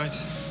you tonight?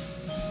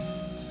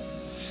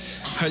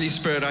 Holy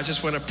Spirit, I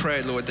just want to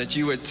pray, Lord, that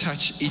you would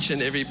touch each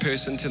and every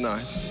person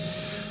tonight.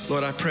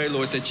 Lord, I pray,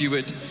 Lord, that you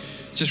would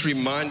just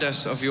remind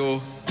us of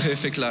your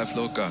perfect love,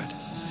 Lord God.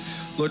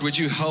 Lord, would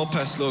you help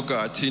us, Lord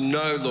God, to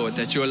know, Lord,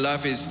 that your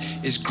love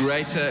is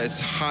greater,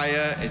 it's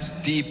higher, it's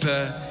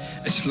deeper,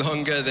 it's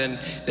longer than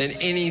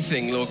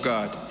anything, Lord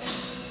God.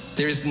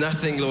 There is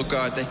nothing, Lord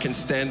God, that can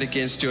stand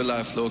against your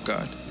love, Lord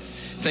God.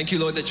 Thank you,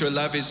 Lord, that your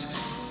love is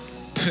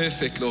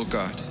perfect, Lord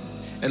God.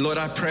 And Lord,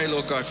 I pray,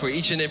 Lord God, for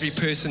each and every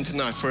person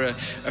tonight, for a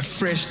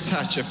fresh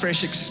touch, a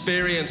fresh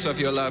experience of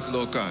your love,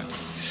 Lord God.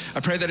 I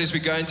pray that as we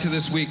go into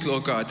this week,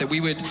 Lord God, that we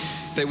would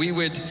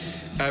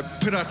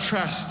put our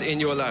trust in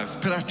your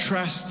love, put our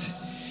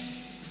trust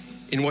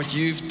in what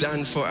you've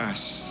done for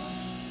us.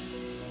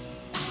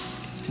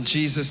 In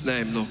Jesus'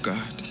 name, Lord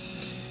God.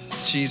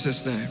 In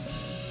Jesus' name.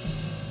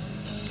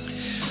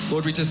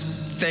 Lord, we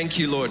just thank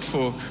you, Lord,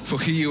 for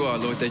who you are,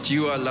 Lord, that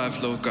you are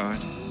love, Lord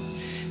God.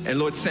 And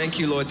Lord, thank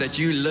you, Lord, that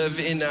you live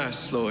in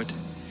us, Lord,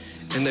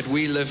 and that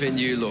we live in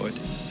you, Lord.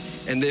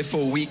 And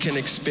therefore we can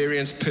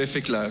experience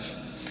perfect love.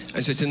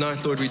 And so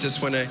tonight, Lord, we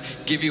just want to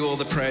give you all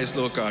the praise,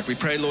 Lord God. We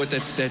pray, Lord,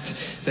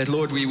 that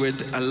Lord, we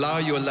would allow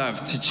your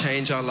love to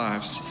change our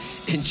lives.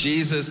 In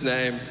Jesus'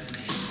 name,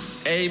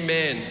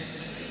 amen.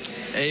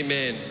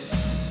 Amen.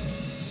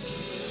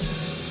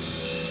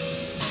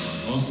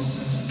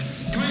 Awesome.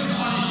 Come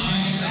on,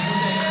 James.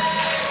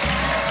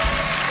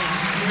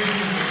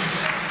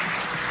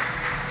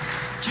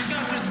 Just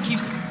going to keep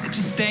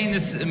just stay in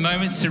this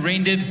moment,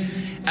 surrendered,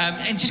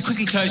 and just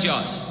quickly close your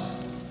eyes.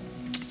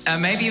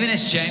 Maybe even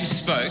as James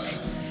spoke,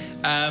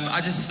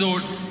 I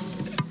thought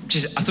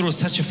it was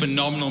such a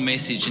phenomenal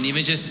message, and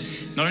even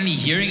just not only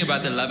hearing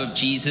about the love of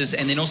Jesus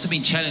and then also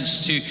being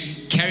challenged to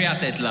carry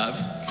out that love,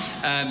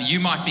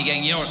 you might be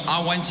going, you know what, I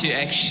want to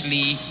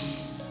actually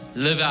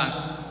live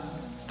out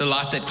the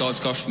life that God's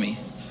got for me.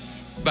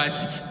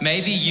 But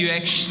maybe you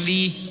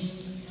actually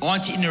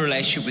aren't in a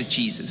relationship with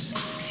Jesus.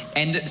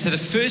 And so the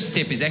first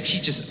step is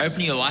actually just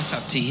opening your life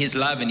up to his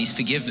love and his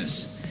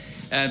forgiveness.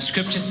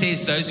 Scripture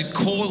says those who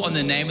call on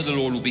the name of the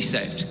Lord will be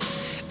saved.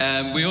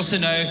 We also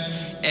know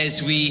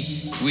as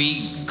we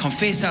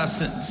confess our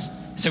sins,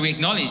 so we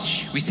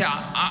acknowledge, we say,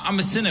 I'm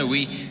a sinner,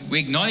 we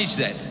acknowledge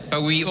that,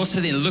 but we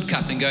also then look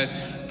up and go,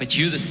 but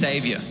you're the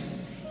Savior.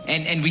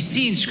 And we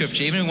see in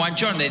Scripture, even in 1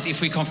 John, that if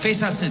we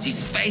confess our sins,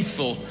 he's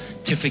faithful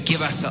to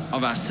forgive us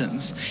of our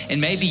sins. And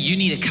maybe you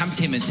need to come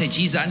to him and say,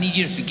 Jesus, I need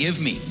you to forgive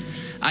me.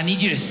 I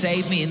need you to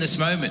save me in this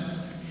moment.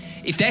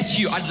 If that's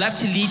you, I'd love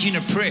to lead you in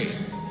a prayer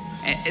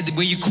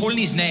where you call in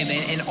his name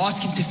and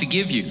ask him to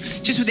forgive you.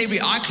 Just with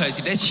every eye closed,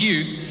 if that's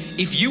you,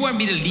 if you want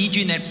me to lead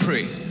you in that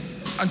prayer,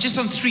 I'm just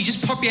on 3,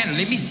 just pop your hand.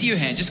 Let me see your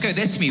hand. Just go,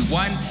 that's me.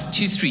 1,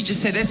 2, 3.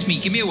 Just say, that's me.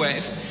 Give me a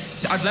wave.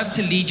 So I'd love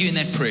to lead you in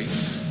that prayer.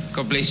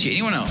 God bless you.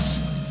 Anyone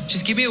else?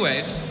 Just give me a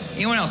wave.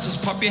 Anyone else?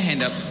 Just pop your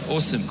hand up.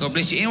 Awesome. God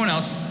bless you. Anyone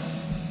else?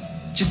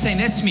 Just saying,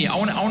 that's me. I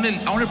want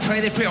to pray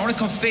that prayer. I want to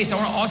confess. I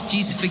want to ask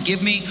Jesus to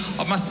forgive me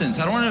of my sins.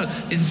 I don't want to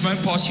let this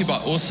moment pass you by.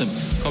 Awesome.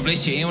 God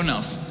bless you. Anyone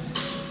else?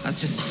 That's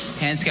just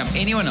hands come.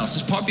 Anyone else?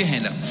 Just pop your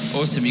hand up.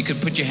 Awesome. You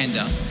could put your hand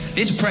down.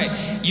 Let's pray.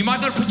 You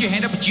might not put your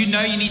hand up, but you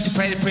know you need to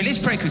pray that prayer. Let's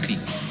pray quickly.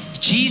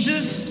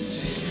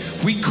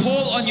 Jesus, we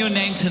call on your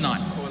name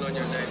tonight.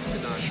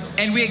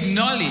 And we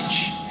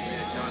acknowledge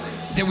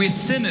that we're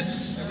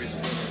sinners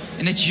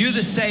and that you're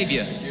the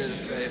Savior.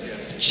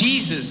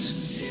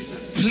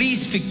 Jesus,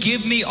 please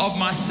forgive me of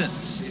my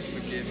sins.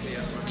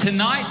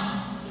 Tonight,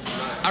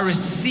 I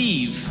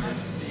receive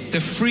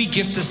the free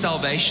gift of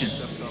salvation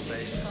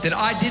that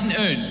I didn't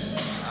earn,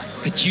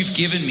 but you've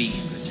given me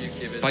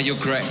by your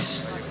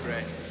grace.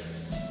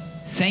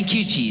 Thank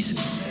you,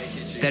 Jesus,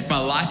 that my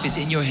life is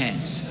in your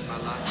hands.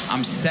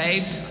 I'm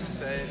saved,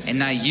 and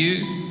now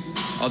you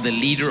are the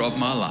leader of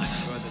my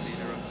life.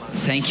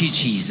 Thank you,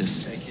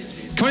 Jesus.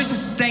 Can we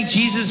just thank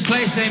Jesus,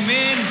 please?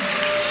 Amen.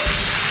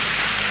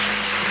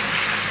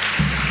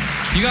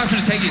 You guys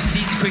want to take your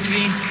seats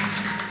quickly?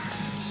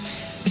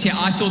 Listen,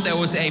 I thought that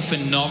was a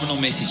phenomenal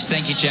message.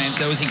 Thank you, James.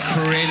 That was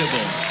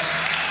incredible.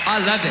 I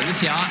love it.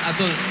 Listen, I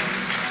thought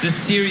This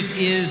series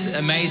is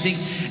amazing.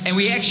 And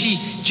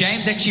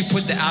James actually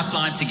put the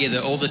outline together,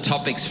 all the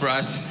topics for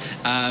us.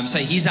 So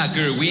he's our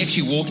guru. We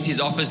actually walk into his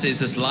office, there's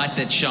this light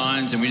that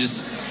shines, and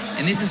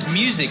and this is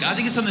music. I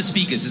think it's on the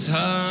speakers. It's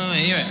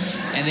anyway.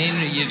 And then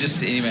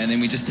and then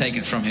we just take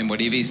it from him.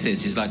 Whatever he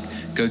says, he's like,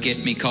 "Go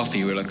get me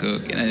coffee." We're like,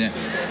 "Okay."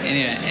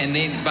 Anyway, and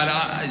then, but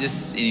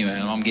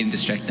I'm getting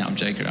distracted now. I'm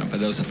joking around, but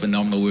that was a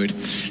phenomenal word.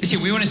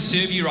 Listen, we want to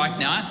serve you right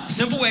now.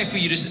 Simple way for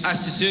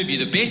us to serve you.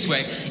 The best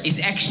way is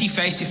actually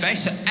face to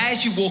face. So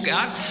as you walk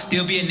out,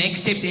 there'll be a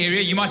next steps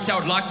area. You might say, "I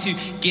would like to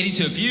get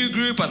into a view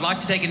group. I'd like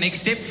to take a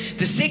next step."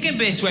 The second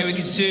best way we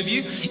can serve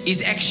you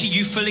is actually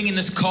you filling in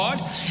this card.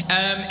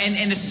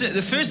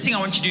 The first thing I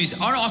want you to do is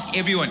I want to ask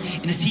everyone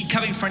in the seat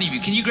coming in front of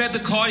you, can you grab the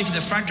card? If you're in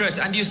the front row, it's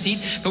under your seat.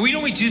 But we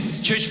normally do this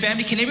as church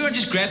family. Can everyone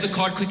just grab the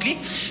card quickly?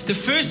 The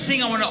first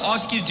thing I want to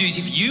ask you to do is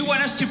if you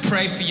want us to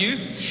pray for you,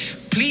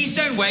 please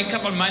don't wake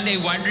up on Monday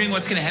wondering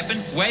what's going to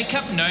happen. Wake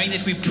up knowing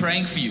that we're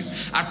praying for you.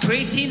 Our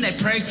prayer team, they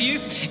pray for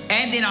you,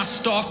 and then our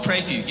staff pray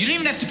for you. You don't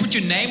even have to put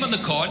your name on the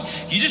card.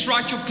 You just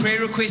write your prayer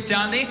request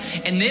down there,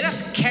 and let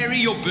us carry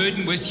your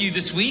burden with you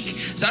this week.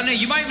 So I don't know,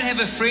 you might even have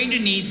a friend who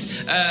needs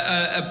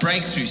a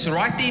breakthrough. So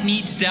write their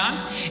needs down,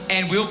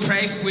 and we'll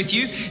pray with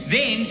you.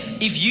 Then,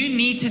 if you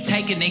need to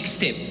take a next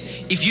step,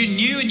 if you're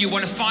new and you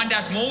want to find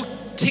out more,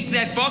 tick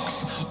that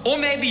box. Or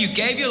maybe you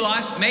gave your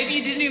life, maybe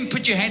you didn't even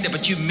put your hand up,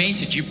 but you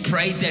meant it. You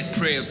prayed that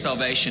prayer of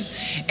salvation,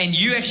 and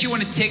you actually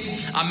want to tick,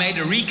 I made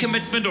a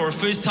recommitment or a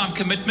first time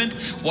commitment.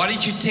 Why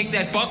don't you tick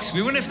that box?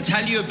 We want to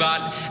tell you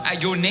about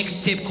your next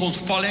step called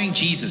Following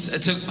Jesus.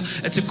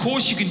 It's a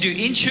course you can do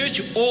in church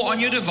or on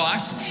your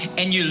device,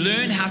 and you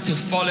learn how to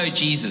follow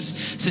Jesus.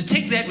 So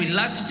tick that. We'd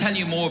love to tell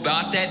you more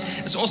about that.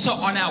 It's also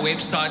on our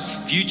website,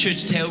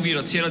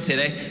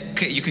 viewchurchtailview.co.za.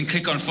 You can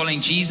click on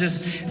Following Jesus.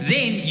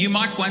 Then you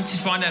might want to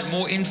find out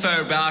more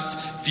info about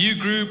View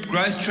Group,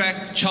 Growth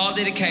Track, child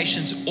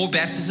dedications, or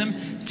baptism.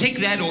 Tick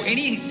that or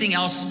anything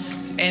else,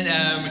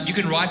 and you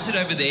can write it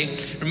over there.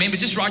 Remember,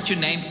 just write your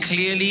name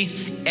clearly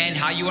and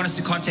how you want us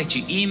to contact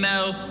you.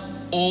 Email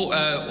or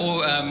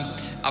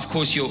of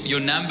course, your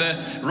number.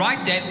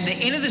 Write that. At the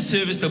end of the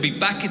service, there'll be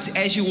buckets.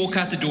 As you walk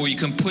out the door, you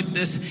can put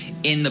this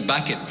in the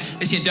bucket.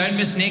 Listen, don't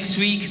miss next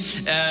week.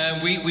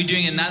 We're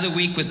doing another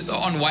week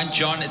on 1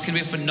 John. It's going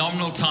to be a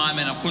phenomenal time.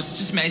 And of course, it's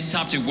just an amazing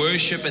time to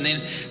worship and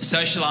then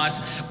socialize.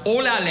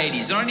 All our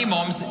ladies, not only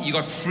moms, you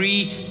got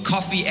free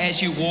coffee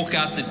as you walk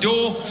out the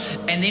door.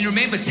 And then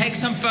remember, take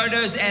some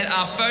photos at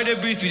our photo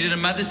booth. We did a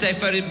Mother's Day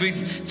photo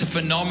booth. It's a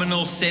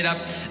phenomenal setup.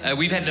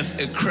 We've had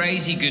a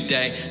crazy good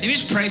day. Let me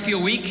just pray for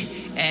your week.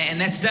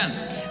 And that's done.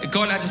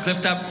 God, I just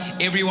lift up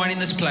everyone in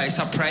this place.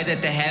 I pray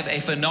that they have a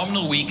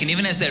phenomenal week. And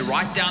even as they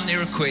write down their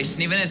requests,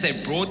 and even as they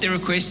brought their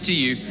requests to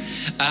you,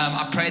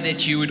 I pray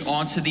that you would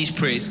answer these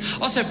prayers.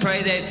 Also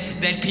pray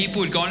that people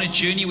would go on a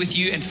journey with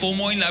you and fall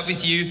more in love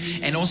with you,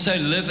 and also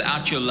live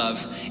out your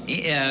love.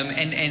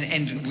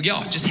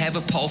 Just have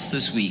a pulse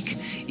this week.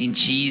 In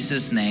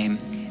Jesus' name,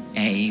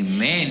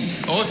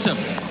 amen. Awesome.